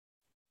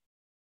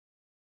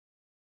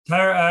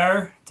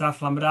Torah,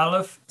 Daf Lamed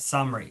Aleph,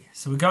 summary.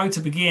 So we're going to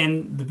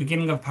begin the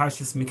beginning of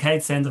Parshas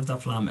Miketz, end of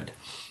Daf Lamed.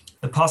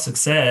 The pasuk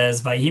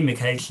says, "Vayhi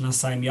Miketz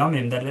Nasayim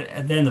Yomim," that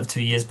at the end of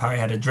 2 years, Pari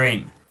had a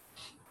dream,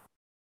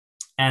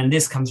 and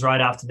this comes right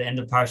after the end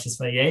of Parshas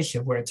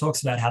Vayeshev, where it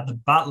talks about how the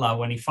butler,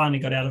 when he finally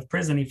got out of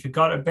prison, he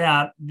forgot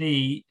about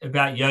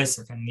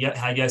Yosef and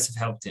how Yosef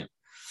helped him.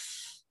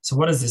 So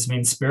what does this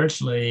mean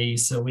spiritually?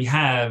 So we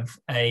have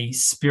a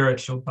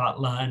spiritual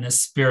butler and a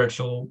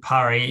spiritual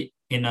pari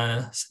in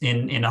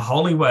a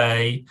holy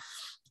way.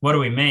 What do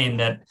we mean?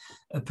 That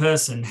a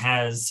person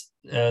has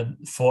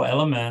four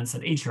elements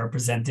that each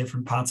represent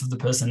different parts of the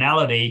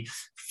personality: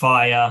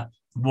 fire,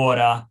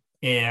 water,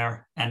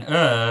 air, and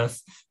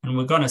earth. And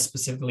we're going to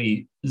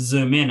specifically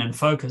zoom in and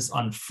focus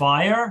on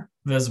fire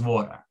versus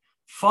water.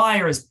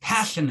 Fire is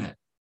passionate.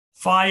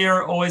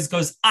 Fire always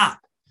goes up.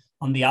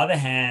 On the other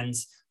hand,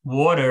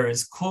 water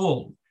is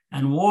cool,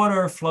 and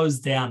water flows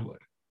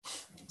downward.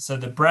 So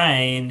the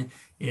brain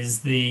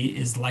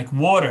is like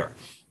water,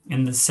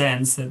 in the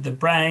sense that the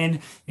brain,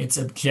 it's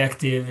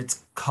objective,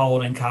 it's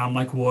cold and calm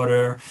like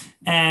water,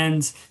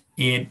 and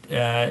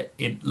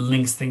it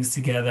links things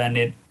together,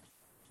 and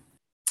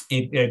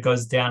it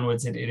goes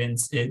downwards.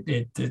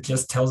 It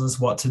just tells us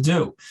what to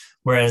do.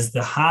 Whereas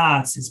the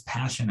heart is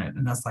passionate,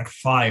 and that's like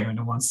fire, and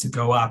it wants to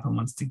go up and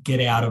wants to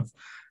get out of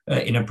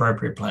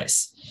inappropriate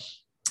place,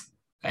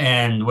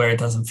 and where it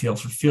doesn't feel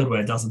fulfilled,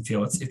 where it doesn't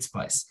feel its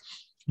place.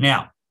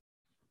 Now,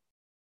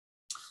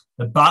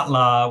 the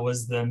butler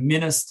was the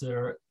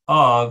minister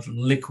of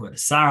liquid,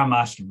 Sarah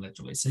Mashkim,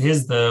 literally. So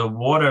here's the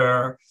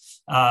water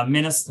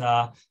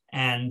minister,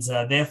 and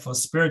therefore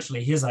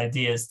spiritually, his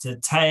idea is to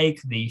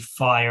take the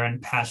fire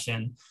and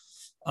passion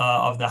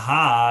of the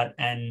heart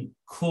and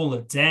cool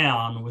it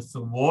down with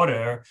the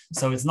water,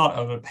 so it's not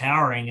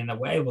overpowering, and that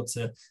we're able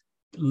to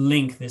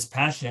link this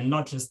passion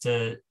not just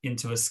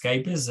into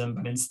escapism,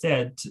 but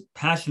instead to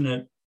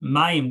passionate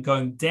mayim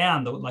going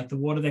down, like the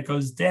water that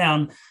goes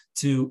down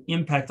to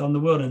impact on the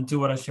world and do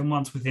what Hashem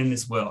wants within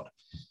this world.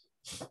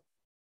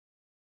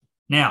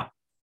 Now,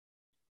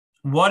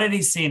 what did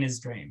he see in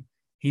his dream?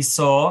 He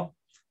saw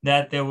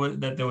that there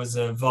was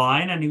a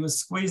vine, and he was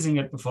squeezing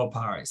it before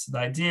Pari. So the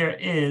idea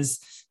is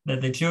that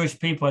the Jewish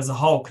people as a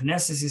whole,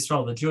 Knesset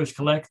Yisrael, the Jewish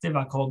collective,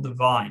 are called the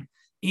vine.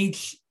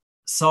 Each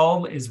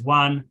soul is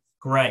one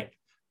grape.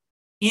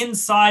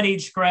 Inside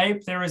each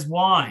grape, there is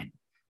wine,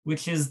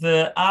 which is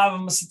the Av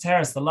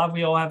Masateris, the love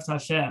we all have to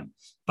Hashem.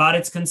 But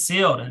it's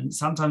concealed, and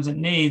sometimes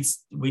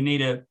we need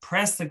to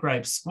press the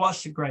grapes,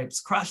 squash the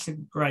grapes, crush the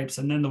grapes,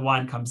 and then the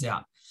wine comes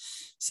out.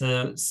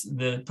 So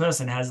the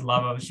person has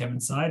love of Hashem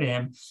inside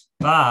him,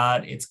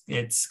 but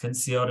it's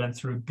concealed, and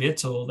through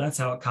bittul, that's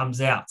how it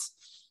comes out.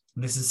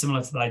 This is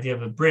similar to the idea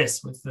of a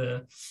bris, with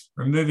the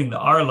removing the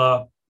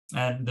arla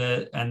and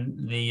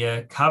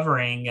the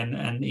covering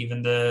and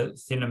even the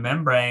thinner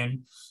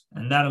membrane,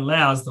 and that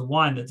allows the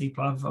wine, the deep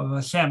love of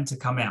Hashem, to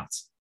come out.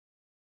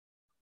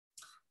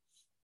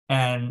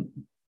 And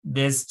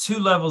there's two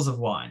levels of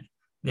wine.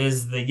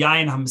 There's the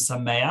yain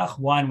hamsameach,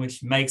 wine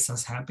which makes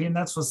us happy, and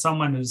that's for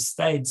someone who's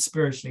stayed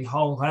spiritually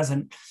whole, who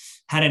hasn't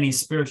had any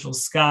spiritual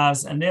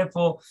scars, and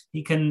therefore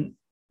he can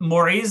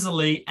more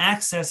easily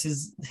access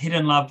his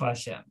hidden love for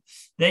Hashem.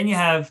 Then you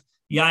have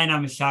yain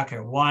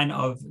hamshaker, wine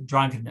of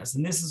drunkenness,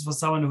 and this is for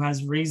someone who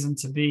has reason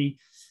to be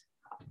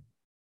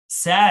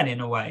sad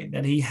in a way,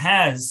 that he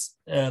has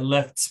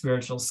left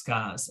spiritual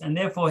scars, and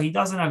therefore he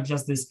doesn't have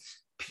just this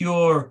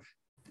pure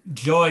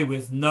joy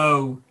with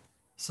no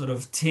sort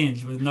of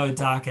tinge, with no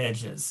dark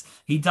edges.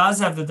 He does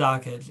have the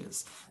dark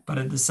edges, but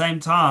at the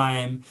same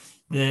time,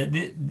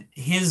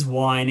 his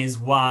wine is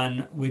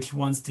one which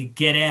wants to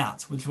get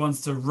out, which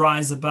wants to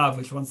rise above,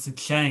 which wants to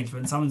change.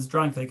 When someone's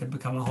drunk, they can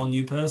become a whole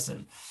new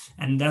person,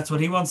 and that's what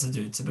he wants to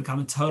do, to become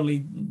a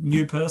totally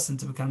new person,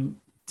 to become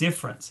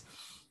different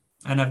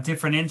and have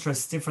different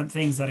interests, different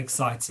things that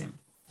excites him.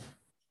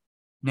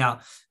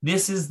 Now,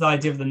 this is the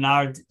idea of the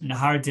Nahar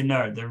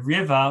Dinur, the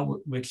river,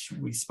 which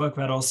we spoke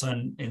about also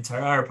in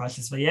Torah,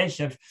 Parshas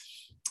Vayeshev,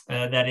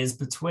 that is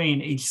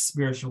between each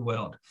spiritual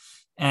world.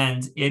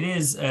 And it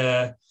is,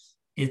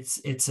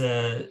 it's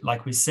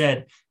like we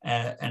said,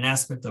 an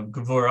aspect of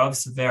Gevurah, of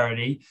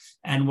severity.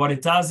 And what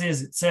it does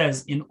is, it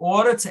says, in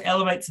order to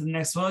elevate to the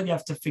next world, you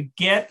have to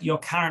forget your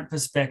current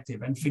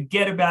perspective and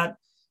forget about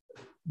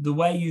the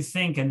way you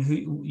think and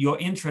your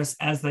interests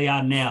as they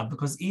are now.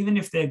 Because even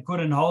if they're good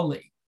and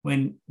holy,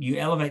 when you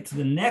elevate to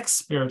the next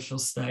spiritual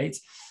state,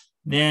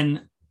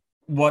 then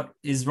what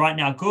is right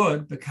now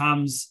good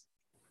becomes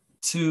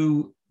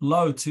too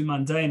low, too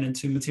mundane, and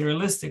too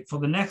materialistic for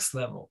the next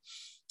level.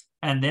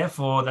 And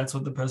therefore, that's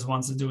what the person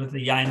wants to do with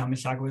the yain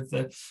hamishak, with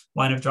the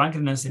wine of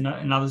drunkenness. In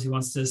others, he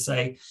wants to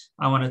say,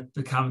 I want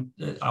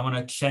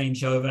to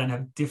change over and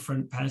have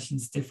different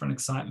passions, different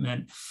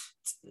excitement,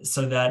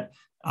 so that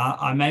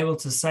I'm able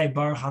to say,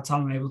 Baruch Atah,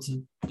 I'm able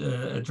to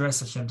address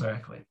Hashem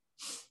directly.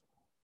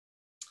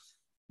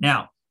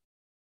 Now,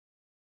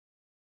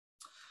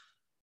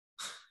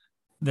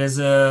 there's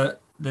a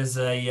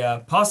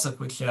pasuk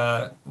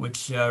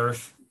which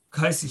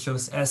Kaisi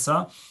shows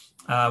Esa.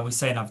 We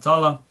say in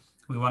Havdalah,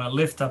 We want to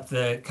lift up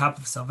the cup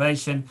of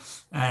salvation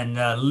and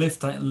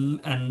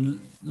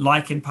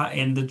like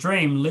in the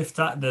dream, lift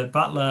up the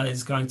butler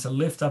is going to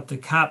lift up the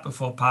cup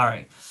before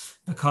Pari,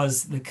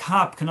 because the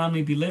cup can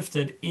only be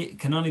lifted, it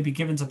can only be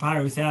given to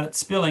Pari without it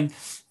spilling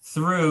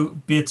through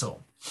bittul,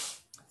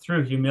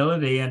 through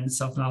humility and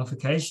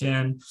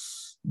self-nullification.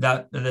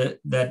 That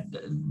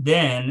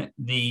then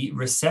the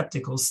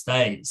receptacle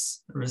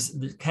stays.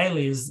 The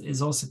keli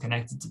is also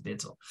connected to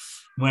bittul.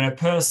 When a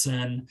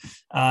person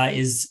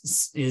is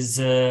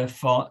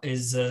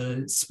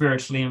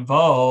spiritually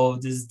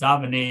involved, is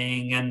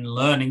davening and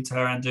learning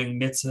Torah and doing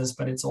mitzvahs,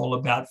 but it's all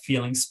about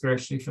feeling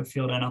spiritually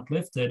fulfilled and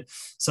uplifted.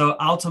 So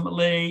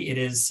ultimately, it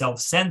is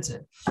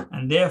self-centered,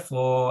 and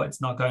therefore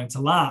it's not going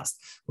to last.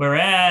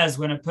 Whereas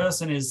when a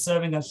person is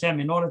serving Hashem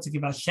in order to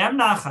give Hashem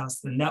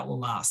nachas, then that will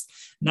last.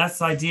 And that's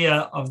the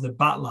idea of the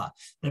butler,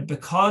 that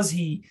because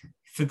he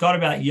forgot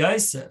about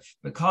Yosef,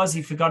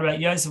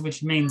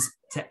 which means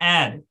to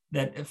add,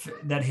 that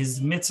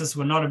his mitzvahs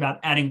were not about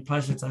adding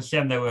pleasure to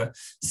Hashem, they were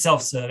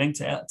self-serving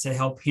to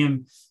help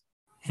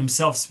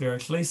himself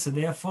spiritually. So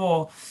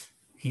therefore,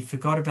 he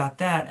forgot about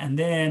that, and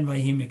then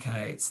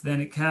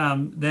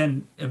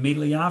then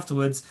immediately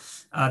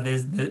afterwards,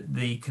 there's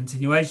the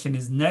continuation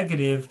is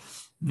negative,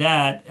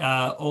 that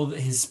all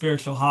his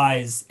spiritual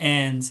highs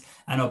ends,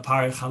 and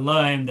Opari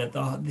Chalom, that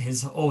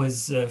all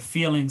his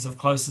feelings of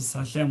closeness to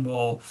Hashem were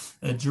all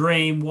a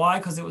dream. Why?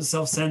 Because it was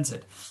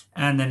self-centered.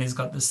 And then he's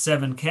got the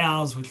 7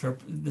 cows, which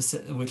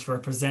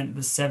represent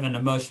the 7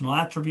 emotional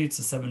attributes,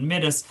 the 7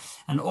 midas,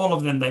 and all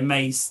of them, they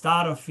may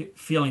start off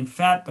feeling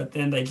fat, but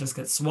then they just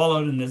get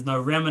swallowed, and there's no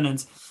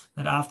remnant.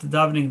 That after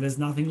davening, there's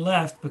nothing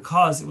left,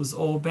 because it was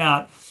all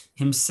about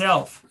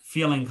himself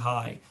feeling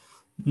high,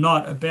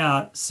 not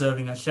about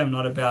serving Hashem,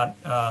 not about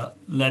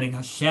letting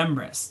Hashem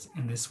rest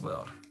in this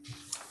world.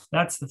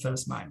 That's the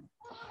first Maimer.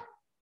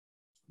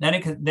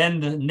 Then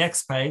the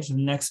next page, the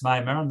next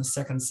Maimer on the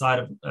second side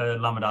of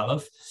Lamed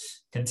Aleph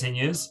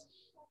continues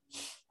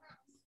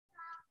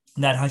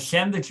that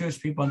Hashem, the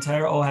Jewish people in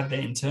Torah, all have their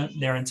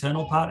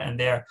internal part and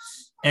their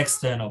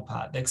external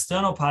part. The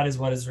external part is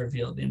what is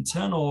revealed. The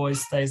internal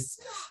always stays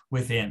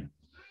within.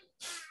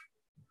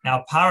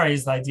 Now, para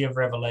is the idea of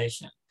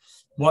revelation.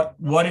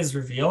 What is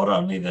revealed?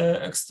 Only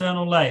the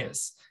external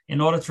layers. In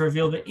order to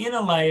reveal the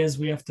inner layers,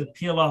 we have to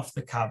peel off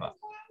the cover.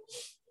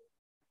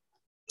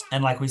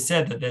 And like we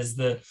said, that there's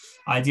the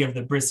idea of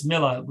the bris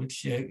milah,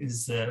 which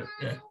is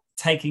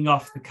taking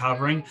off the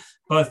covering,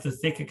 both the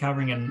thicker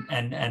covering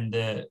and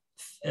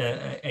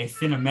a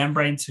thinner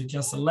membrane, to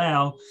just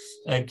allow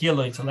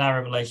gilui, to allow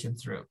revelation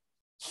through.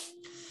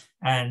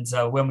 And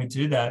when we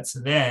do that,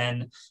 so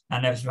then our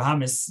Nefesh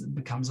Bahamis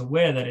becomes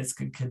aware that it's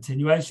a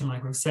continuation,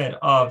 like we've said,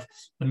 of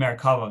the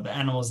Merkava, the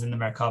animals in the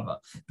Merkava.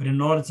 But in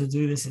order to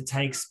do this, it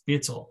takes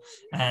bittul.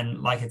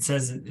 And like it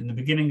says in the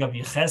beginning of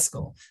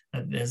Yecheskel,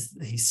 that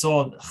he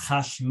saw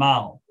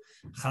Chashmal.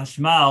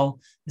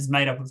 Chashmal is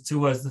made up of 2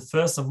 words, the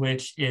first of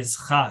which is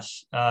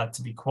chash,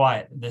 to be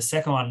quiet. The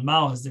second one,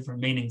 mal, has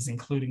different meanings,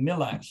 including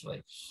milah,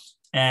 actually.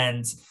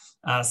 And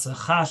so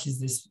chash is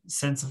this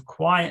sense of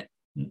quiet,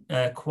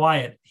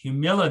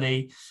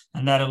 humility,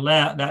 and that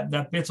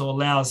bittul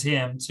allows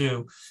him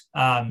to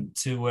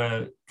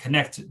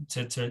connect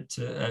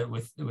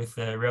with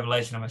the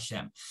revelation of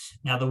Hashem.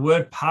 Now, the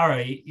word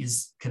pari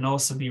can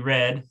also be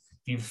read, if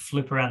you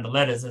flip around the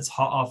letters, as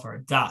ha'af, or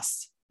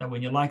dust. That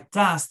when you like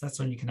dust, that's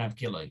when you can have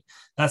gilui.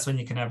 That's when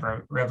you can have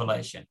a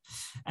revelation.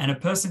 And a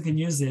person can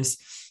use this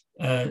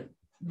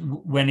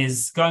when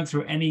he's going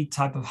through any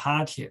type of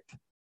hardship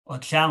or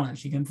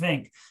challenge. You can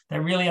think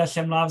that really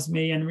Hashem loves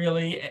me, and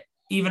really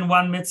even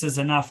one mitzvah is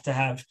enough to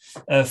have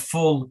a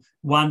full,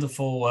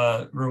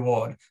 wonderful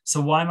reward.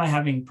 So why am I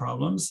having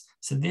problems?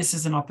 So this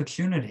is an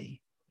opportunity.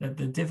 That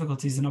the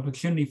difficulty is an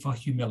opportunity for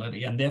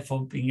humility, and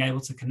therefore being able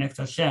to connect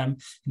Hashem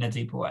in a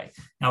deeper way.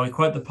 Now we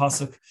quote the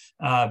pasuk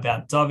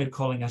about Dovid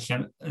calling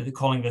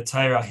the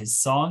Torah his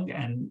song,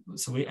 and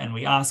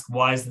we ask,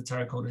 why is the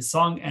Torah called his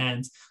song,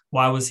 and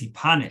why was he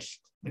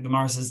punished? The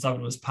Gemara says Dovid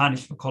was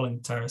punished for calling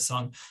the Torah a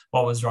song.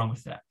 What was wrong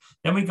with that?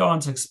 Then we go on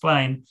to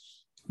explain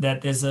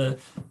that there's a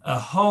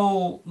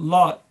whole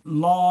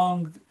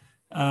long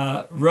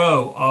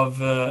row of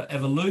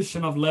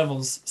evolution of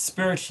levels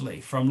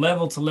spiritually, from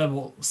level to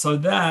level, so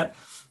that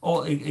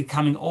it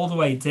coming all the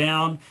way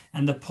down.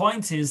 And the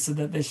point is so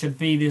that there should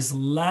be this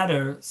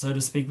ladder, so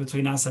to speak,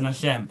 between us and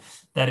Hashem,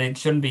 that it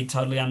shouldn't be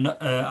totally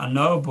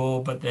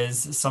unknowable, but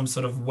there's some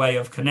sort of way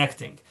of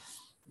connecting.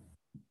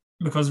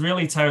 Because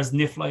really, Torah is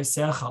niflo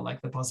secha,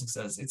 like the pasuk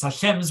says. It's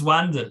Hashem's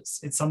wonders.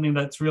 It's something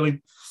that's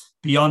really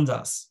beyond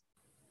us.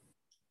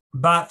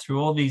 But through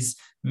all these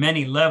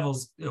many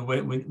levels,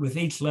 with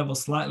each level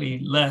slightly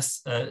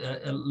less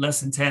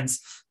intense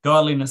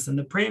godliness than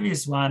the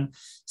previous one,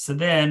 so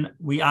then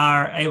we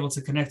are able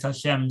to connect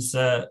Hashem's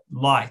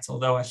light,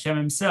 although Hashem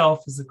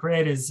himself, as the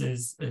creator,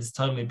 is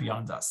totally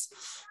beyond us.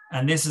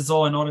 And this is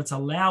all in order to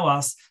allow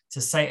us to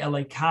say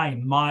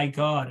Elokai, my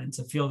God, and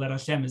to feel that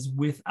Hashem is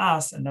with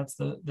us. And that's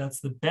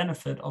the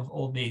benefit of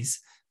all these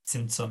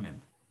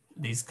tzimtzumim,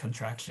 these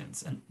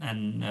contractions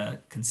and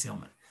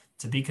concealment.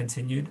 To be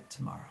continued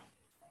tomorrow.